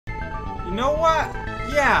You know what?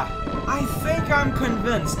 Yeah, I think I'm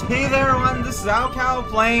convinced. Hey there, everyone, this is zVIP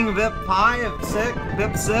playing VIP 5, 6,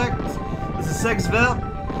 VIP 6. This is 6 VIP.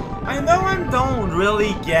 I know I don't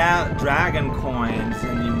really get dragon coins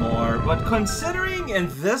anymore, but considering in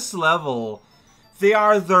this level, they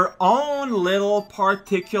are their own little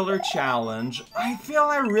particular challenge, I feel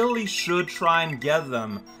I really should try and get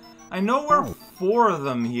them. I know we're 4 of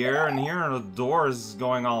them here, and here the door is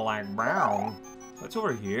going all like brown. What's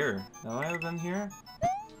over here? Have I ever been here?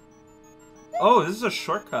 Oh, this is a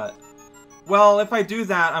shortcut. Well, if I do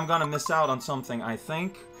that, I'm gonna miss out on something, I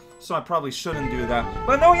think. So I probably shouldn't do that.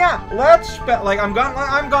 But no, yeah, let's like I'm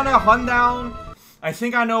gonna hunt down. I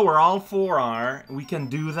think I know where all 4 are. We can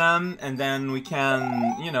do them, and then we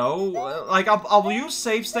can, you know, like I'll use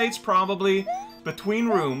save states probably between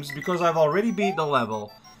rooms because I've already beat the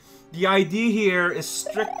level. The idea here is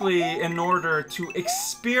strictly in order to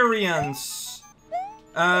experience,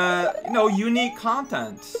 you know, unique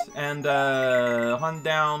content and hunt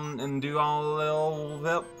down and do all the little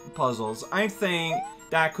VIP puzzles. I think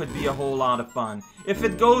that could be a whole lot of fun. If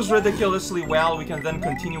it goes ridiculously well, we can then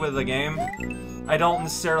continue with the game. I don't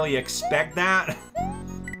necessarily expect that,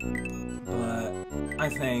 but I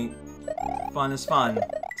think fun is fun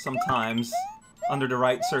sometimes, under the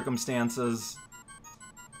right circumstances.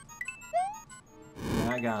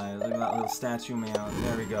 That guy, look at that little statue man.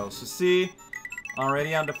 There we go. So see,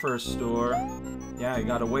 already on the first door. Yeah, you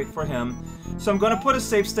gotta wait for him. So I'm gonna put a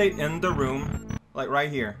save state in the room, like right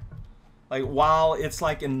here. Like while it's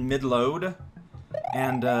like in mid-load.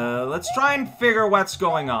 And let's try and figure what's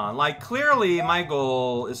going on. Like clearly my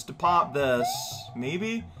goal is to pop this,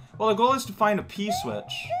 maybe? Well, the goal is to find a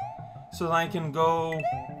P-switch. So that I can go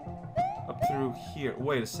up through here.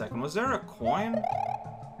 Wait a second, was there a coin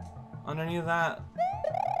underneath that?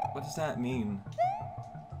 What does that mean?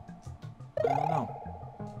 I don't know.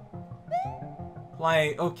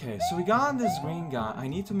 Like, okay, so we got this green guy. I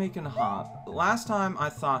need to make an hop. Last time I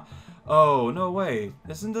thought, oh, no way.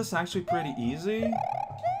 Isn't this actually pretty easy?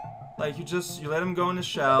 Like, you let him go in the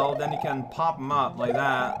shell, then you can pop him up like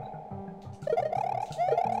that.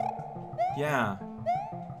 Yeah.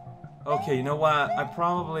 Okay, you know what? I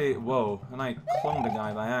probably... Whoa, and I cloned the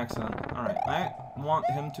guy by accident. Alright, I want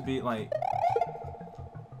him to be, like...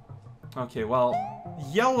 Okay, well,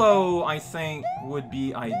 yellow, I think, would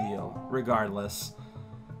be ideal, regardless.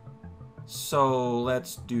 So,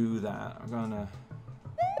 let's do that. I'm gonna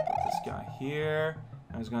put this guy here.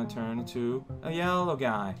 I was gonna turn into a yellow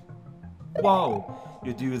guy. Whoa!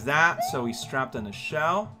 You do that, so he's strapped in a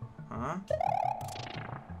shell. Huh?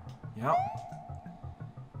 Yep.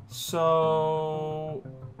 So...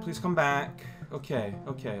 Please come back. Okay,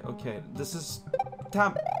 okay, okay. This is...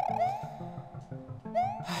 Tap...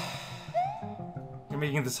 You're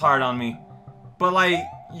making this hard on me. But, like,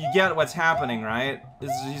 you get what's happening, right? He's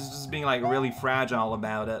just being, like, really fragile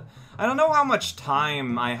about it. I don't know how much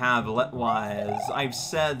time I have lit-wise. I've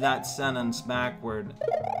said that sentence backward.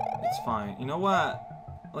 It's fine. You know what?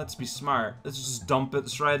 Let's be smart. Let's just dump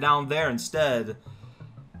it right down there instead.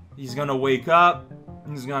 He's gonna wake up.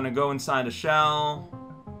 He's gonna go inside a shell.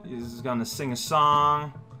 He's gonna sing a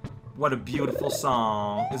song. What a beautiful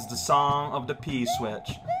song. It's the song of the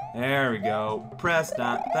P-switch. There we go. Press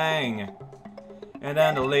that thing. And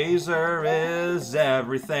then the laser is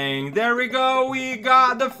everything. There we go. We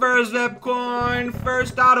got the first VIP coin.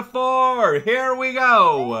 First out of 4. Here we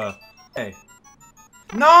go. Hey.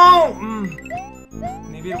 No!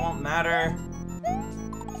 Maybe it won't matter.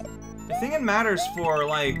 I think it matters for,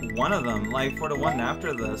 like, one of them. Like, for the one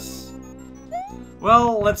after this.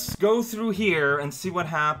 Well, let's go through here and see what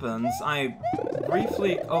happens. I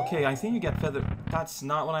briefly... Okay, I think you get feathered. That's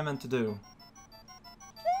not what I meant to do.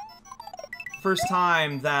 First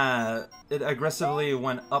time that it aggressively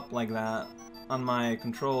went up like that on my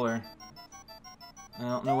controller. I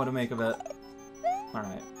don't know what to make of it.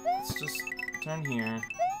 Alright, let's just turn here.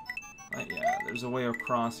 Yeah, there's a way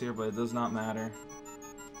across here, but it does not matter.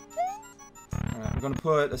 Alright, I'm gonna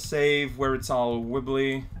put a save where it's all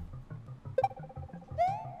wibbly.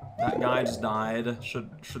 That guy just died.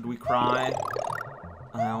 Should we cry?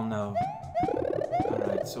 I don't know.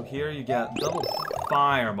 Alright, so here you get double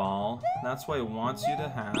fireball. That's what it wants you to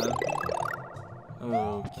have.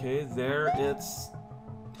 Okay, there it's...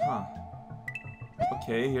 Huh.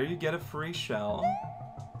 Okay, here you get a free shell.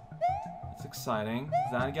 It's exciting.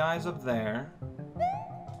 That guy's up there.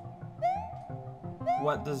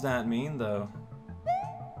 What does that mean, though?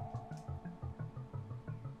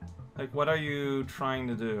 Like, what are you trying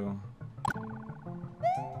to do?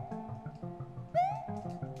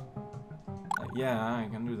 Yeah, I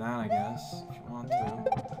can do that, I guess, if you want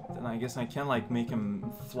to. And I guess I can, like, make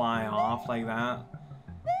him fly off like that.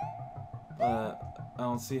 But I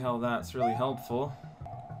don't see how that's really helpful.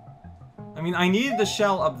 I mean, I need the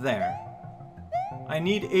shell up there. I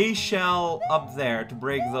need a shell up there to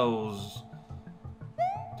break those...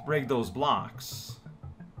 blocks.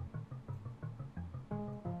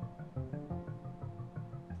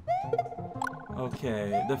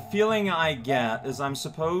 Okay, the feeling I get is I'm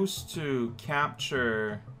supposed to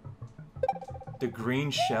capture the green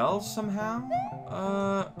shell somehow?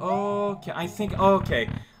 Okay, I think... Okay,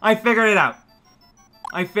 I figured it out.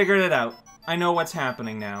 I figured it out. I know what's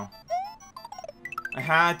happening now. I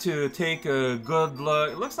had to take a good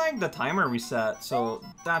look. It looks like the timer reset, so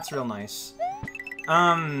that's real nice.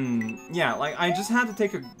 Yeah, like, I just had to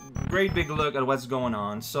take a great big look at what's going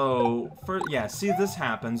on. So, yeah, see, this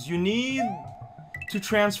happens. You need to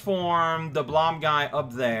transform the blob guy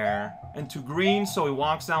up there into green so he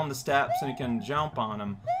walks down the steps and you can jump on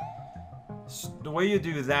him. So the way you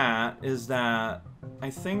do that is that, I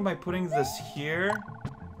think by putting this here...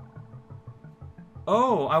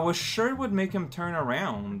 Oh, I was sure it would make him turn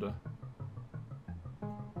around.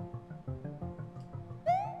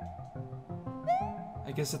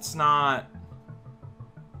 I guess it's not...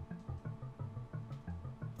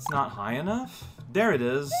 It's not high enough? There it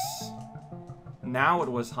is. Now it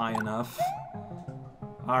was high enough.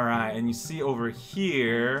 Alright, and you see over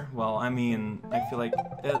here... Well, I mean, I feel like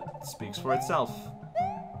it speaks for itself.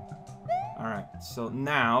 Alright, so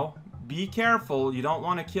now, be careful, you don't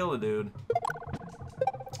want to kill a dude.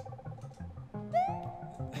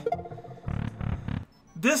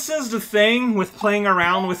 This is the thing with playing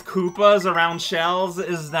around with Koopas around shells,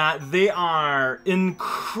 is that they are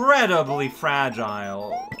incredibly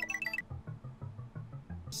fragile.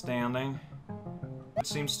 Standing. It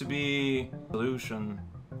seems to be a solution.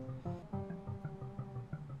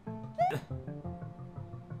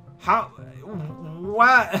 How?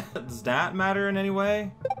 What? Does that matter in any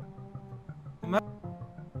way?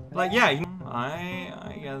 Like, yeah,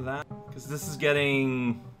 I get that. Because this is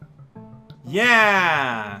getting...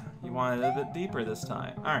 Yeah! You want it a bit deeper this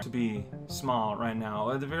time. Alright, to be small right now.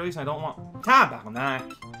 At the very least, I don't want... Back on that!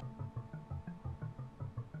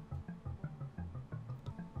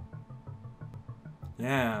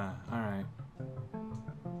 Yeah, alright.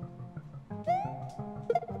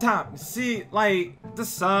 See, like, this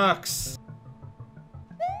sucks.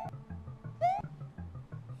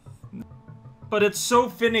 But it's so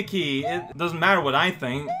finicky, it doesn't matter what I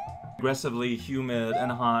think. Aggressively humid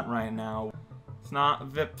and hot right now. It's not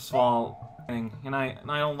Vip's fault. And I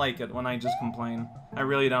don't like it when I just complain. I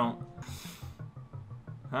really don't.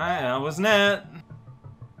 Alright, that wasn't it.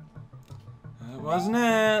 That wasn't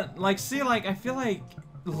it. Like, see, like, I feel like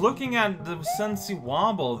looking at the Sensi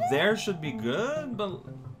Wobble, there should be good, but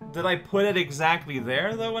did I put it exactly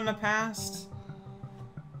there, though, in the past?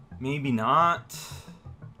 Maybe not.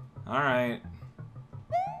 Alright.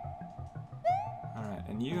 Alright,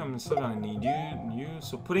 and you, I'm still gonna need you,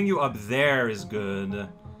 so putting you up there is good.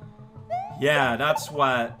 Yeah, that's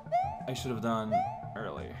what I should have done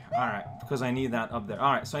earlier. Alright, because I need that up there.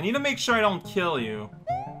 Alright, so I need to make sure I don't kill you.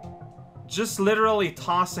 Just literally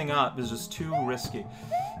tossing up is just too risky.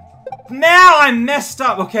 Now I messed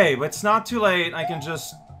up! Okay, but it's not too late. I can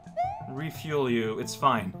just refuel you. It's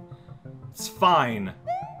fine. It's fine.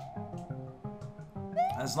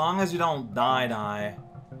 As long as you don't die.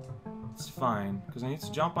 It's fine. Because I need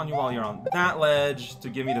to jump on you while you're on that ledge to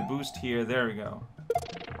give me the boost here. There we go.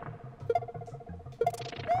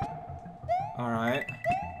 Alright.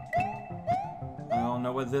 I don't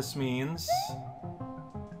know what this means.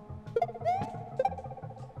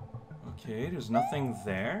 Okay, there's nothing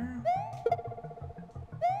there.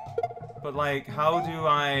 But, like, how do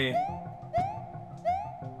I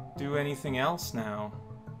do anything else now?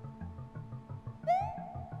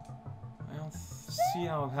 I don't see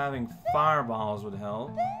how having fireballs would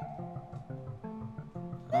help.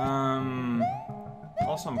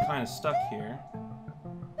 Also, I'm kind of stuck here.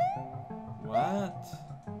 What?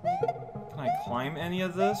 Can I climb any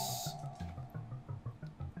of this?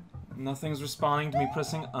 Nothing's responding to me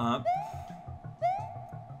pressing up.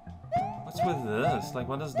 What's with this? Like,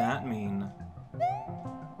 what does that mean?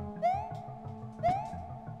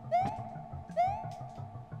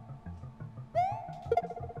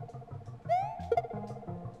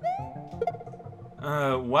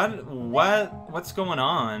 What's going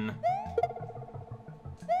on?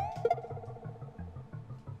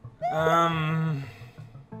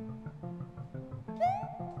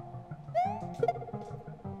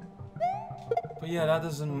 But yeah, that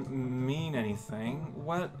doesn't mean anything.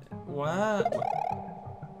 What?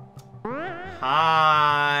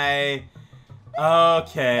 Hi!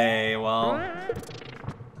 Okay, well,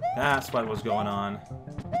 that's what was going on.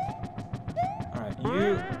 Alright,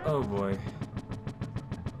 you... Oh boy.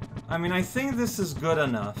 I mean, I think this is good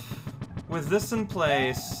enough. With this in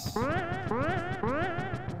place...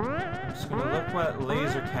 Just gonna look what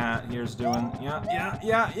Laser Cat here's doing.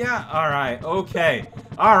 Yeah. Alright, okay.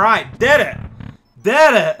 Alright, did it!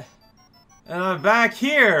 Did it! Back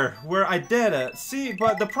here, where I did it. See,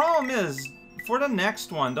 but the problem is, for the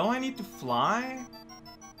next one, don't I need to fly?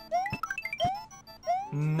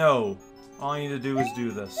 No. All I need to do is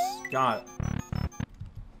do this. Got it.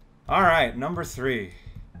 Alright, number 3.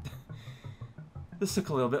 This took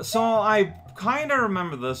a little bit. So, I kinda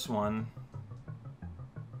remember this one.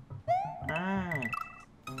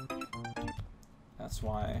 That's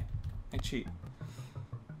why I cheat.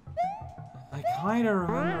 I kinda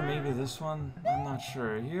remember maybe this one. I'm not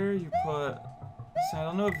sure. Here you put... So I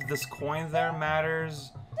don't know if this coin there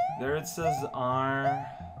matters. There it says R.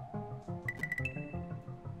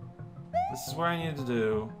 This is where I need to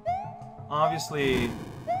do. Obviously,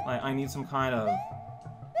 like, I need some kind of...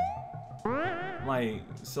 like,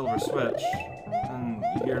 silver switch. And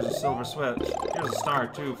here's a silver switch. Here's a star,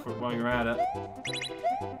 too, for while you're at it.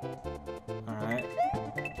 Alright.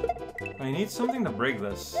 I need something to break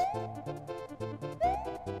this.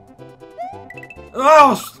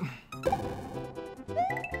 Oh!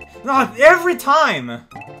 Not every time!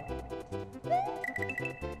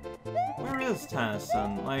 Where is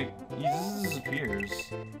Tennyson? Like, he just disappears.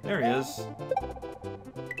 There he is.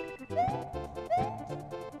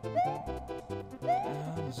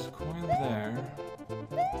 There's a coin there.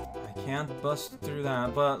 I can't bust through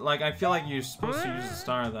that, but, like, I feel like you're supposed to use the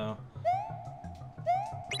star, though.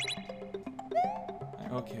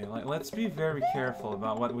 Okay, like, let's be very careful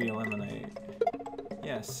about what we eliminate.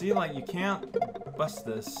 Yeah, see, like, you can't bust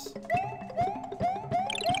this.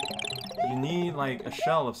 You need, like, a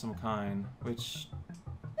shell of some kind, which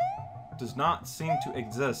does not seem to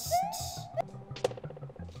exist.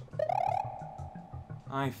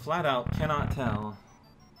 I flat out cannot tell.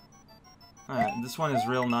 Alright, this one is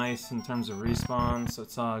real nice in terms of respawn, so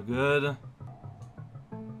it's all good.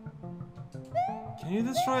 Can you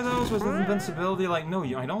destroy those with invincibility? Like, no,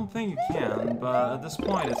 I don't think you can, but at this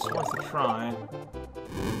point it's worth a try.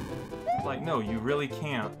 Like, no, you really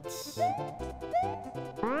can't.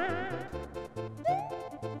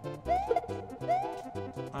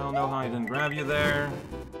 I don't know how I didn't grab you there.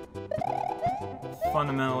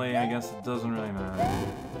 Fundamentally, I guess it doesn't really matter.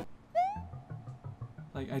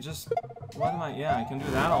 Like, I just... What am I... Yeah, I can do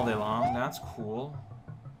that all day long. That's cool.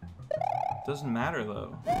 Doesn't matter,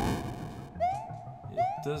 though.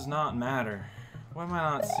 It does not matter. What am I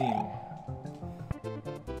not seeing?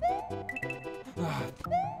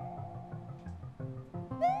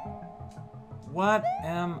 What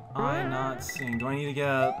am I not seeing? Do I need to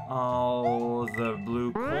get all the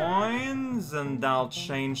blue coins and I'll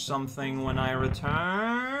change something when I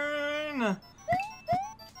return? I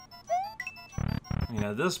mean,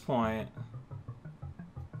 at this point,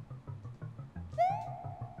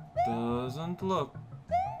 doesn't look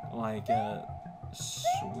like it.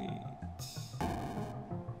 Sweet.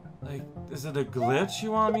 Like, is it a glitch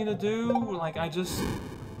you want me to do? Like, I don't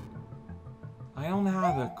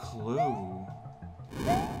have a clue.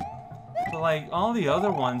 But, like, all the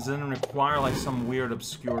other ones didn't require, like, some weird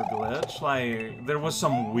obscure glitch. Like, there was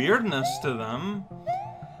some weirdness to them.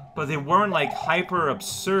 But they weren't, like, hyper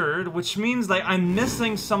absurd, which means, like, I'm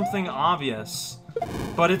missing something obvious.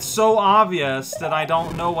 But it's so obvious that I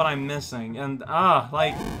don't know what I'm missing. And,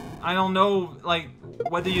 like, I don't know, like,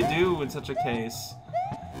 what do you do in such a case?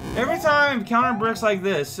 Every time I encounter bricks like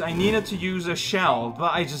this, I needed to use a shell,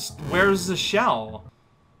 but where's the shell?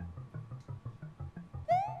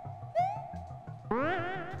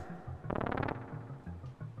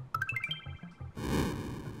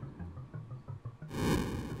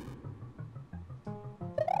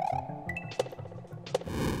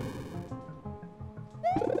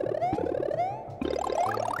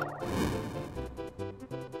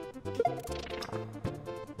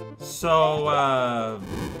 So,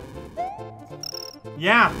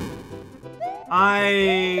 yeah.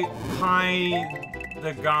 I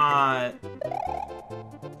kinda got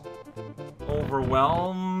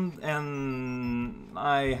overwhelmed, and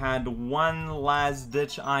I had one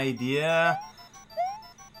last-ditch idea.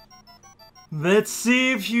 Let's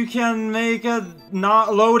see if you can make it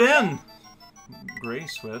not load in. Gray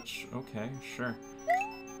switch. Okay, sure.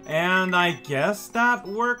 And I guess that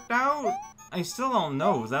worked out. I still don't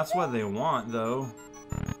know if that's what they want, though.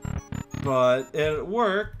 But it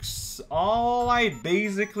works. All I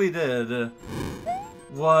basically did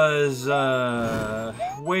was,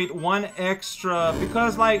 wait, one extra,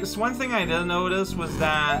 because, like, one thing I did notice was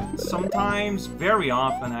that sometimes, very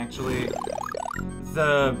often, actually,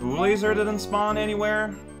 the Boo Laser didn't spawn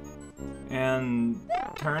anywhere, and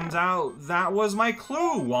turns out that was my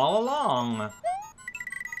clue all along.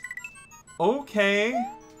 Okay.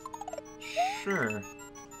 Sure.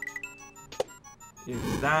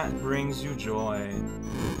 If that brings you joy.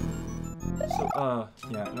 So,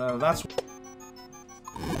 yeah, no, that's...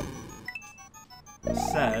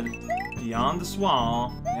 said, beyond this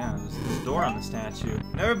wall. Yeah, there's this door on the statue.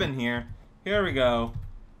 Never been here. Here we go.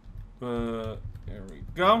 There we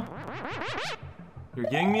go. You're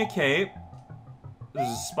getting me a cape. There's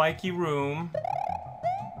a spiky room.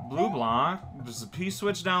 Blue block. There's a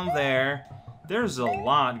P-switch down there. There's a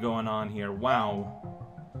lot going on here. Wow.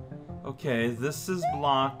 Okay, this is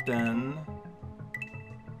blocked then.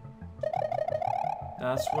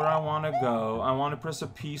 That's where I want to go. I want to press a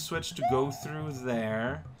P-switch to go through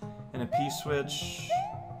there. And a P-switch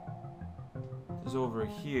is over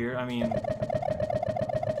here. I mean...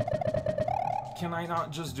 can I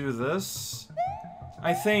not just do this?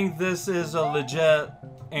 I think this is a legit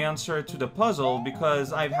answer to the puzzle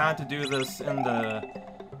because I've had to do this in the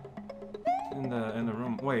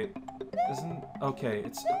room. Wait, isn't... okay,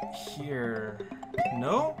 it's here.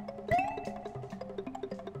 No?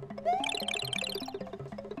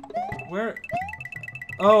 Where?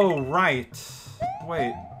 Oh, right.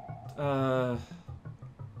 Wait. Oh,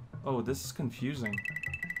 this is confusing.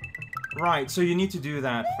 Right, so you need to do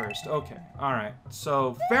that first. Okay, alright.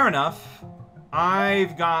 So, fair enough.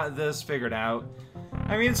 I've got this figured out.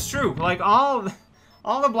 I mean, it's true. Like, all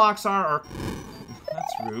the blocks are...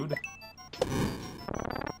 That's rude.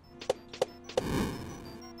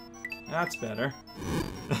 That's better.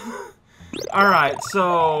 Alright,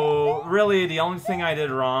 so really the only thing I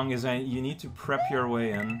did wrong is you need to prep your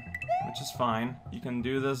way in, which is fine. You can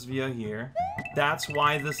do this via here. That's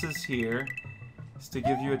why this is here, is to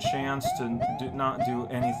give you a chance to not do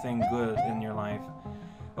anything good in your life.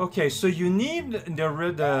 Okay, so you need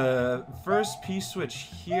the first P-switch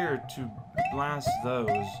here to blast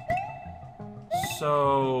those.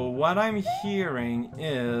 So what I'm hearing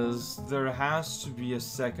is there has to be a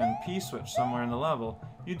second P-switch somewhere in the level.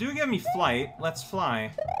 You do give me flight. Let's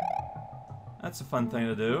fly. That's a fun thing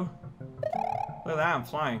to do. Look at that, I'm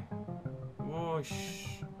flying. Whoosh.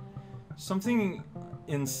 Something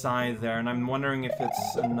inside there, and I'm wondering if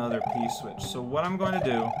it's another P-switch. So what I'm going to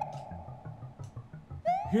do...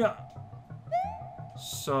 yeah.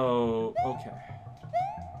 So, okay.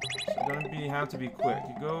 So you're gonna have to be quick.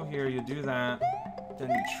 You go here, you do that, then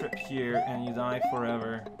you trip here, and you die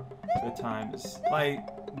forever. Good times. Like,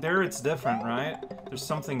 there it's different, right? There's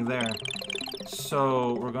something there.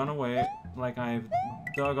 So, we're gonna wait. Like, I've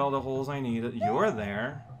dug all the holes I needed. You're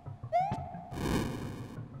there.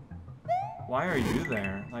 Why are you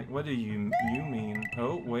there? Like, what do you mean?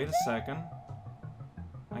 Oh, wait a second.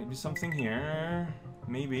 Might be something here.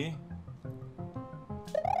 Maybe.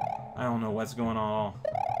 I don't know what's going on.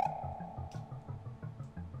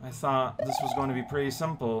 I thought this was going to be pretty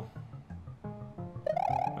simple.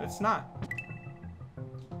 But it's not.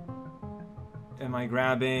 Am I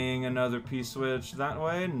grabbing another P-switch that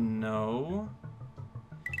way? No.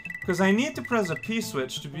 Because I need to press a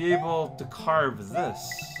P-switch to be able to carve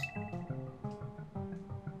this.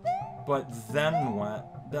 But then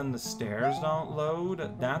what? Then the stairs don't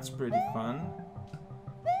load? That's pretty fun.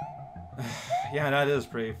 Yeah, that is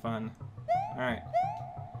pretty fun. Alright.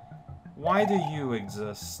 Why do you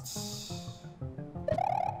exist?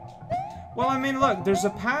 Well, I mean, look, there's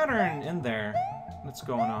a pattern in there that's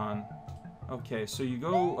going on. Okay, so you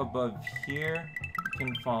go above here, you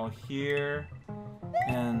can fall here,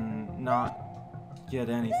 and not get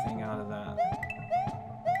anything out of that.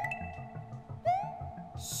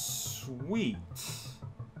 Sweet.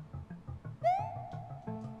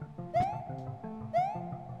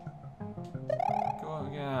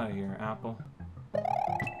 Get out of here, Apple.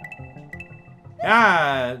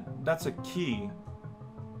 Yeah, that's a key.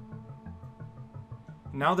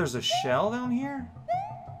 Now there's a shell down here?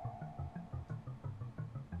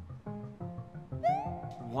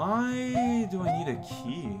 Why do I need a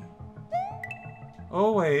key?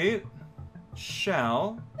 Oh, wait.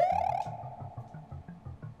 Shell.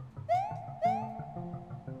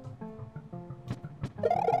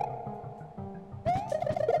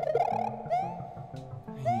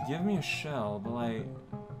 You give me a shell, but like,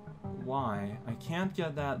 why? I can't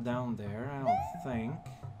get that down there, I don't think.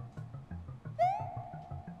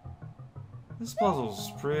 This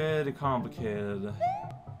puzzle's pretty complicated.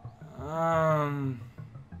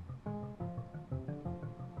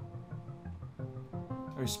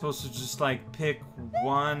 Are you supposed to just like pick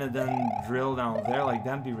one and then drill down there? Like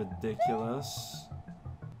that'd be ridiculous.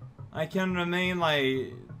 I can remain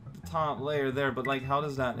like the top layer there, but like how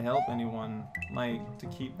does that help anyone? Like to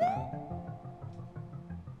keep that?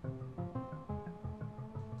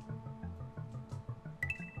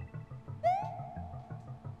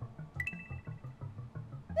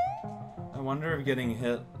 I wonder if getting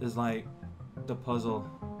hit is like the puzzle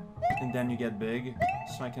and then you get big,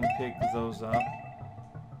 so I can pick those up.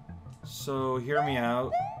 So hear me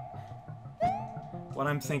out. What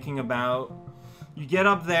I'm thinking about, you get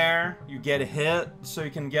up there, you get hit so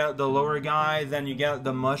you can get the lower guy, then you get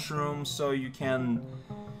the mushroom so you can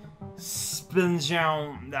spin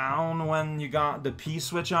down when you got the P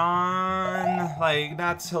switch on. Like,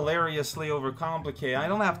 that's hilariously overcomplicated. I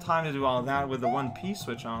don't have time to do all that with the one P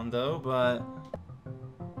switch on though, but...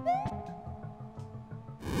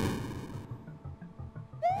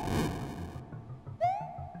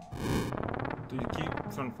 Do you keep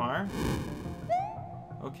on fire?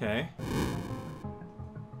 Okay.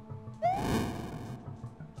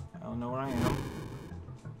 I don't know where I am.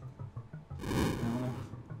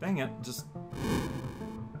 Dang it, just...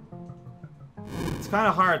 It's kind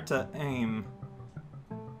of hard to aim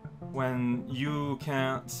when you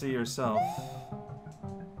can't see yourself.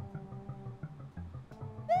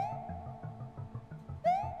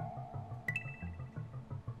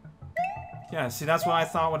 Yeah, see, that's what I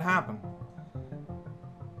thought would happen.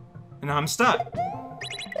 And now I'm stuck.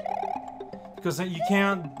 Because you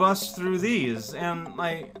can't bust through these, and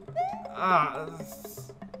like...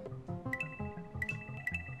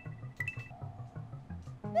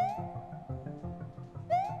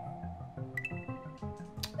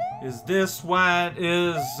 Is this what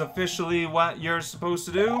is officially what you're supposed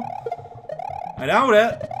to do? I doubt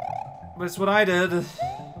it, but it's what I did. Alright,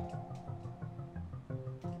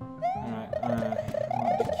 I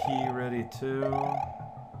want the key ready too.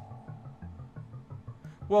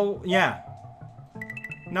 Well, yeah.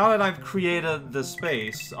 Now that I've created the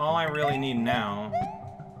space, all I really need now...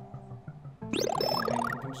 I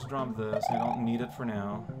can just drop this, I don't need it for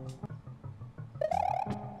now.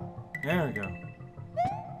 There we go.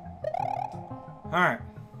 Alright,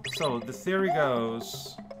 so the theory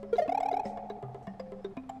goes...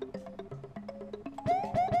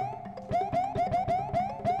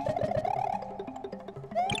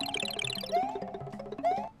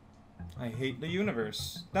 I hate the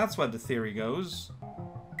universe. That's what the theory goes.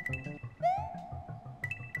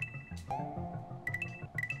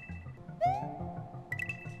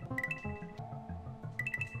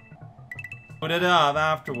 Put it up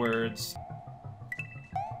afterwards.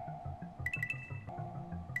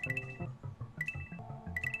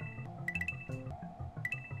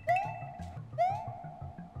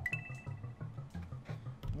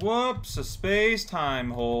 Whoops, a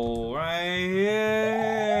space-time hole right here.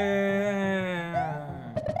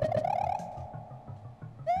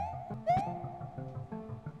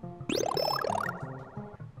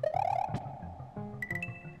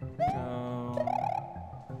 Go.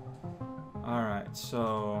 Alright,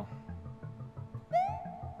 so...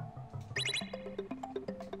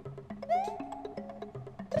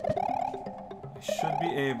 I should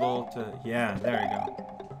be able to... Yeah, there you go.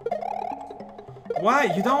 Why?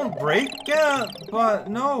 You don't break it? But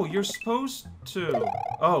no, you're supposed to.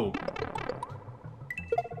 Oh.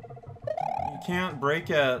 You can't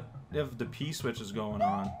break it if the P switch is going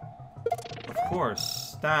on. Of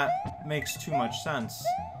course. That makes too much sense.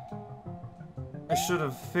 I should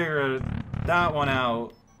have figured that one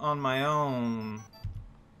out on my own.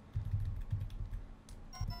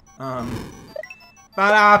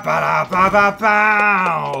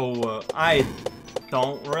 Ba-da-ba-da-ba-ba-bow! I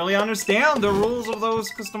don't really understand the rules of those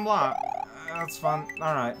custom blocks. That's fun.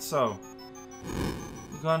 Alright, so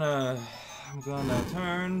I'm gonna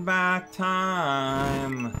turn back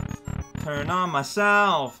time. Turn on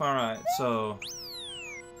myself. Alright, so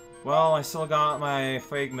well, I still got my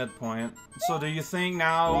fake midpoint. So do you think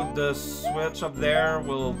now the switch up there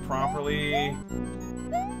will properly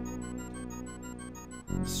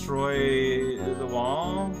destroy the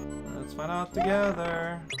wall? Let's find out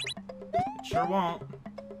together. It sure won't.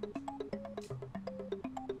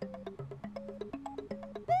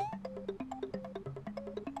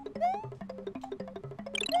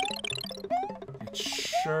 It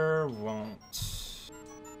sure won't.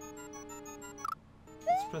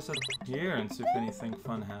 Let's press it here and see if anything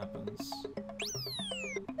fun happens.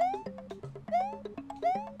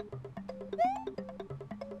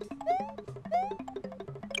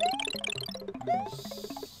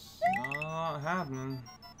 It's not happening.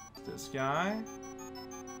 This guy.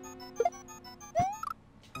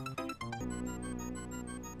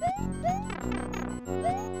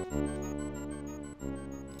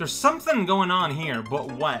 There's something going on here,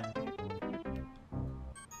 but what?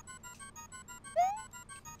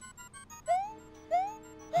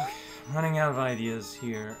 Running out of ideas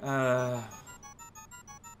here.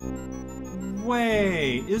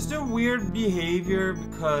 Wait, is there weird behavior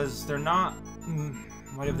because they're not...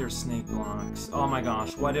 what if they're snake blocks? Oh my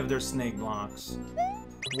gosh, what if they're snake blocks?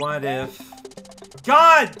 What if...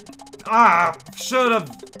 God! Ah, should have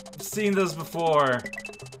seen this before.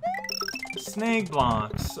 Snake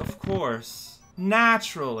blocks, of course.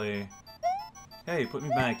 Naturally. Hey, put me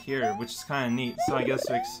back here, which is kind of neat, so I guess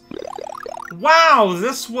it's... Wow,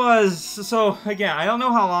 this was... So, again, I don't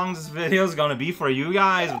know how long this video is gonna be for you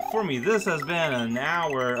guys, but for me, this has been an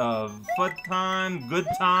hour of fun time, good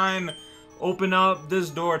time, open up this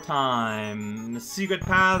door time. The secret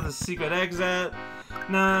path, the secret exit.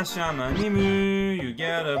 Na shama nimu, you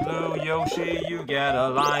get a blue Yoshi, you get a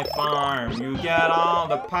life farm, you get all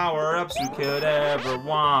the power-ups you could ever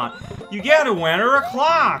want. You get a winter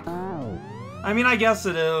clock! I mean, I guess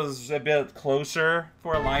it is a bit closer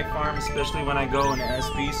for a life farm, especially when I go into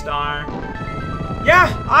SP Star.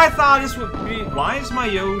 Yeah, I thought this would be... Why is my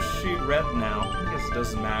Yoshi red now? I guess it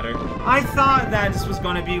doesn't matter. I thought that this was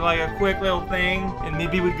going to be like a quick little thing, and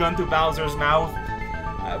maybe we'd go into Bowser's mouth.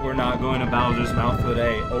 We're not going to Bowser's mouth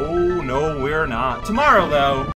today. Oh, no, we're not. Tomorrow, though.